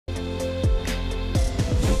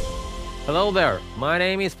Hello there, my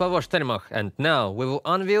name is Pavel Stelmach, and now we will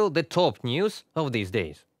unveil the top news of these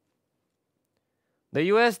days. The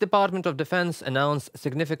US Department of Defense announced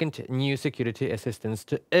significant new security assistance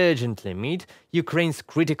to urgently meet Ukraine's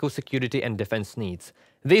critical security and defense needs.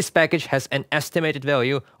 This package has an estimated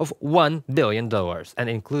value of $1 billion and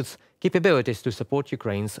includes capabilities to support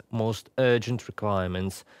Ukraine's most urgent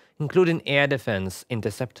requirements, including air defense,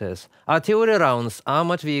 interceptors, artillery rounds,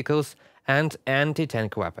 armored vehicles, and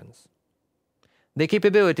anti-tank weapons. The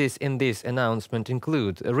capabilities in this announcement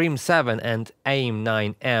include RIM-7 and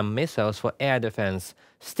AIM-9M missiles for air defense,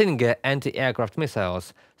 Stinger anti-aircraft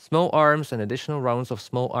missiles, small arms and additional rounds of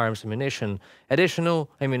small arms ammunition, additional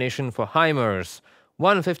ammunition for HIMARS,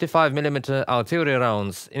 155mm artillery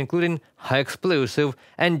rounds, including high-explosive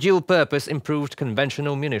and dual-purpose improved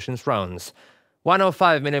conventional munitions rounds,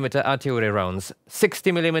 105mm artillery rounds,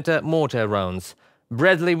 60mm mortar rounds,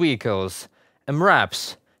 Bradley vehicles,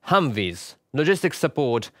 MRAPs, Humvees, logistics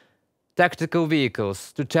support, tactical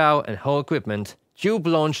vehicles to tow and haul equipment,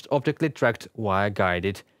 tube-launched optically tracked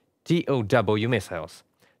wire-guided TOW missiles,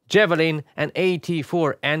 Javelin and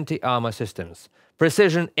AT-4 anti-armor systems,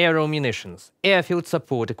 precision aero munitions, airfield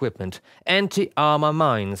support equipment, anti-armor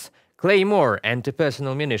mines, Claymore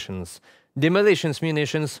anti-personnel munitions, demolitions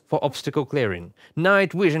munitions for obstacle clearing,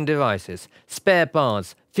 night vision devices, spare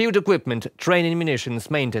parts, field equipment, training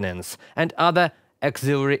munitions maintenance, and other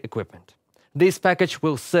auxiliary equipment. This package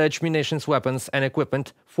will surge munitions, weapons and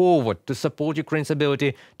equipment forward to support Ukraine's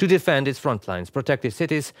ability to defend its front lines, protect its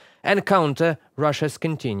cities and counter Russia's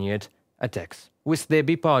continued attacks. With the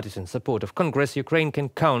bipartisan support of Congress, Ukraine can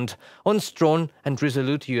count on strong and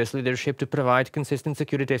resolute US leadership to provide consistent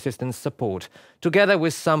security assistance support, together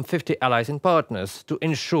with some 50 allies and partners, to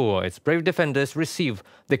ensure its brave defenders receive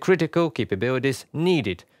the critical capabilities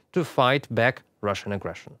needed to fight back Russian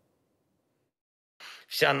aggression.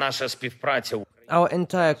 Our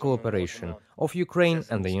entire cooperation of Ukraine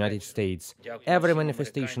and the United States, every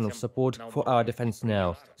manifestation of support for our defense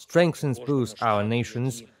now, strengthens both our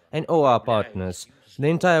nations and all our partners, the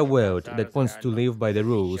entire world that wants to live by the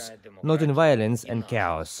rules, not in violence and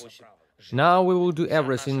chaos. Now we will do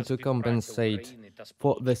everything to compensate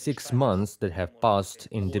for the 6 months that have passed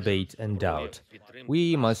in debate and doubt.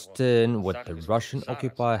 We must turn what the Russian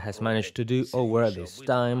occupier has managed to do over this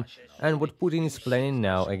time and what Putin is planning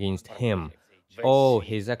now against him. All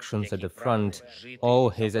his actions at the front, all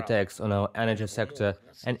his attacks on our energy sector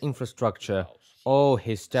and infrastructure, all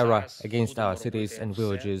his terror against our cities and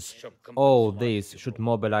villages, all this should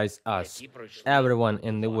mobilize us, everyone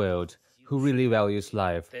in the world who really values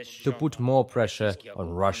life, to put more pressure on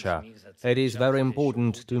Russia. It is very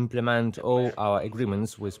important to implement all our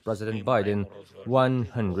agreements with President Biden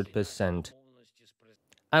 100%.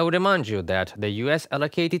 I would remind you that the US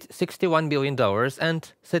allocated $61 billion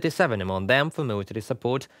and 37 among them for military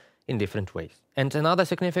support in different ways. And another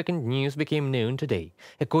significant news became known today.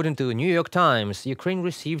 According to the New York Times, Ukraine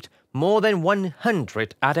received more than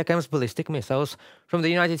 100 ATACMS ballistic missiles from the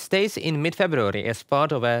United States in mid-February as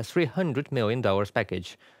part of a $300 million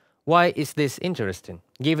package. Why is this interesting?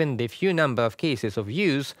 Given the few number of cases of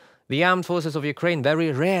use, the armed forces of Ukraine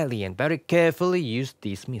very rarely and very carefully used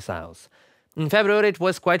these missiles. In February, it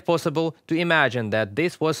was quite possible to imagine that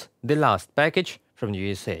this was the last package from the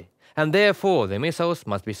USA, and therefore the missiles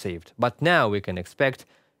must be saved. But now we can expect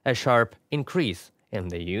a sharp increase in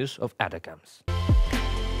the use of ATACMS.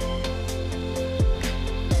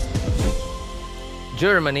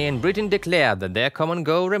 Germany and Britain declared that their common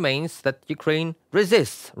goal remains that Ukraine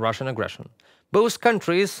resists Russian aggression. Both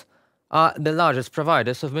countries are the largest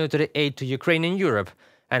providers of military aid to Ukraine in Europe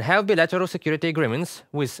and have bilateral security agreements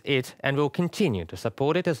with it and will continue to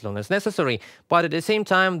support it as long as necessary, but at the same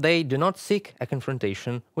time they do not seek a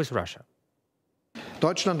confrontation with Russia.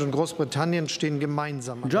 Germany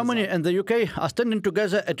and the UK are standing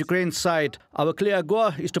together at Ukraine's side. Our clear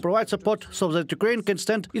goal is to provide support so that Ukraine can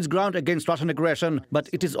stand its ground against Russian aggression. But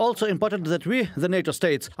it is also important that we, the NATO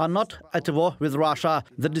states, are not at war with Russia.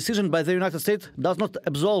 The decision by the United States does not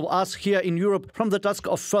absolve us here in Europe from the task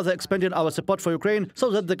of further expanding our support for Ukraine so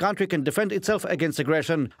that the country can defend itself against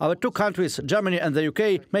aggression. Our two countries, Germany and the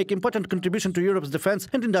UK, make important contribution to Europe's defense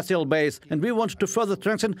and industrial base, and we want to further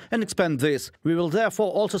strengthen and expand this. We will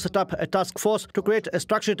therefore also set up a task force to create a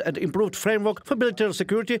structured and improved framework for bilateral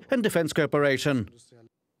security and defense cooperation.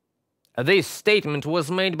 This statement was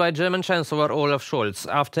made by German Chancellor Olaf Scholz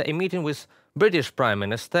after a meeting with British Prime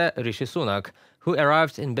Minister Rishi Sunak, who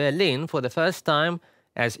arrived in Berlin for the first time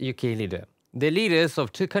as UK leader. The leaders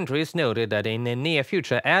of two countries noted that in the near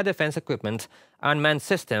future, air defense equipment, unmanned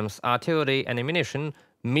systems, artillery and ammunition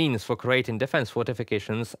means for creating defense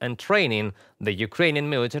fortifications and training the Ukrainian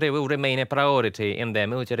military will remain a priority in their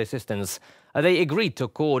military assistance. They agreed to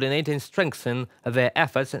coordinate and strengthen their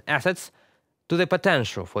efforts and assets to the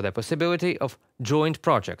potential for the possibility of joint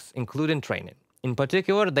projects, including training. In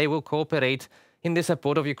particular, they will cooperate in the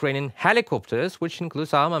support of Ukrainian helicopters, which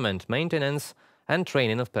includes armament, maintenance, and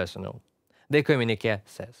training of personnel. The communiqué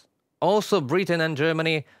says. Also, Britain and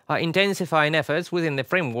Germany are intensifying efforts within the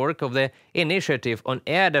framework of the Initiative on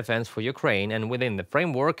Air Defense for Ukraine and within the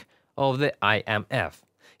framework of the IMF.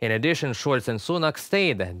 In addition, Scholz and Sunak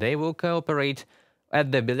state that they will cooperate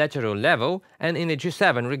at the bilateral level and in the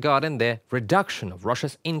G7 regarding the reduction of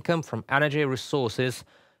Russia's income from energy resources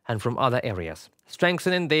and from other areas,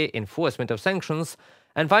 strengthening the enforcement of sanctions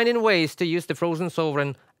and finding ways to use the frozen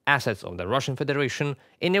sovereign assets of the Russian Federation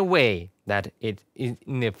in a way that it is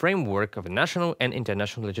in the framework of national and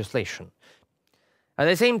international legislation. At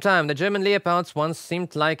the same time, the German Leopards once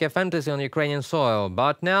seemed like a fantasy on Ukrainian soil,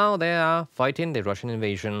 but now they are fighting the Russian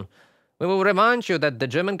invasion. We will remind you that the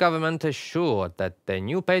German government assured that the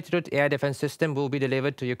new Patriot air defense system will be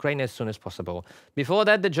delivered to Ukraine as soon as possible. Before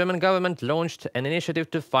that, the German government launched an initiative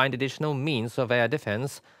to find additional means of air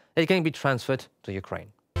defense that can be transferred to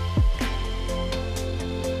Ukraine.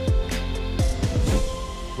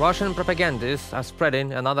 Russian propagandists are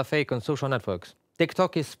spreading another fake on social networks.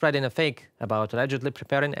 TikTok is spreading a fake about allegedly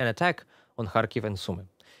preparing an attack on Kharkiv and Sumy.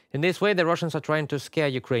 In this way, the Russians are trying to scare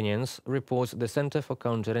Ukrainians, reports the Center for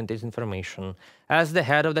Counter and Disinformation. As the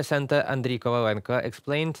head of the center, Andriy Kovalenko,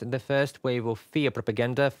 explained, the first wave of fear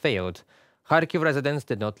propaganda failed. Kharkiv residents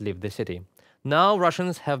did not leave the city. Now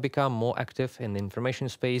Russians have become more active in the information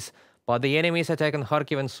space, but the enemy's attack on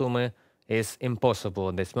Kharkiv and Sumy is impossible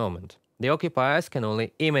at this moment. The occupiers can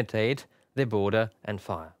only imitate the border and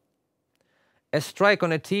fire. A strike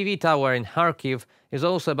on a TV tower in Kharkiv is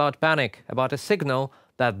also about panic, about a signal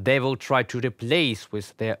that they will try to replace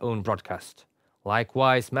with their own broadcast.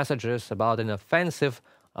 Likewise, messages about an offensive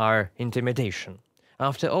are intimidation.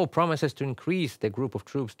 After all, promises to increase the group of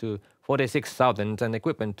troops to 46,000 and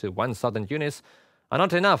equipment to 1,000 units are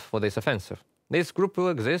not enough for this offensive. This group will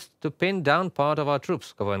exist to pin down part of our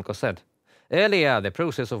troops, Kovalenko said. Earlier, the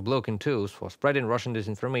process of blocking tools for spreading Russian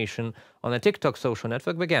disinformation on a TikTok social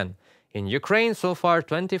network began. In Ukraine, so far,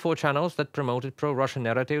 24 channels that promoted pro-Russian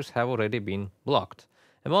narratives have already been blocked.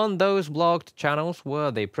 Among those blocked channels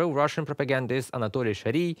were the pro-Russian propagandist Anatoly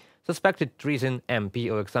Shary, suspected treason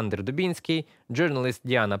MP Alexander Dubinsky, journalist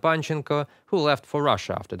Diana Panchenko, who left for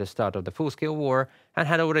Russia after the start of the full-scale war and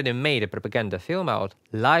had already made a propaganda film out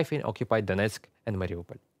live in occupied Donetsk and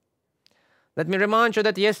Mariupol. Let me remind you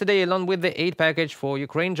that yesterday, along with the aid package for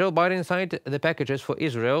Ukraine, Joe Biden signed the packages for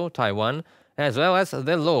Israel, Taiwan, as well as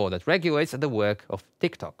the law that regulates the work of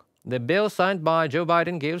TikTok. The bill signed by Joe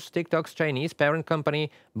Biden gives TikTok's Chinese parent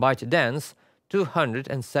company ByteDance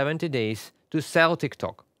 270 days to sell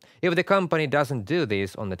TikTok. If the company doesn't do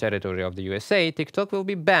this on the territory of the USA, TikTok will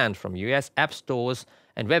be banned from US app stores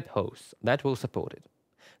and web hosts that will support it.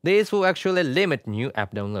 This will actually limit new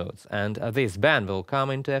app downloads, and this ban will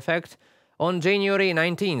come into effect on January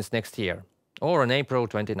 19th next year, or on April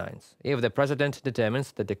 29th, if the president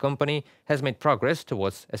determines that the company has made progress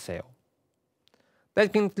towards a sale.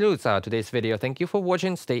 That concludes our today's video. Thank you for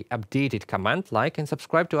watching. Stay updated, comment, like, and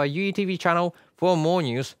subscribe to our UATV channel for more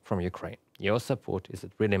news from Ukraine. Your support is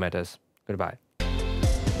what really matters. Goodbye.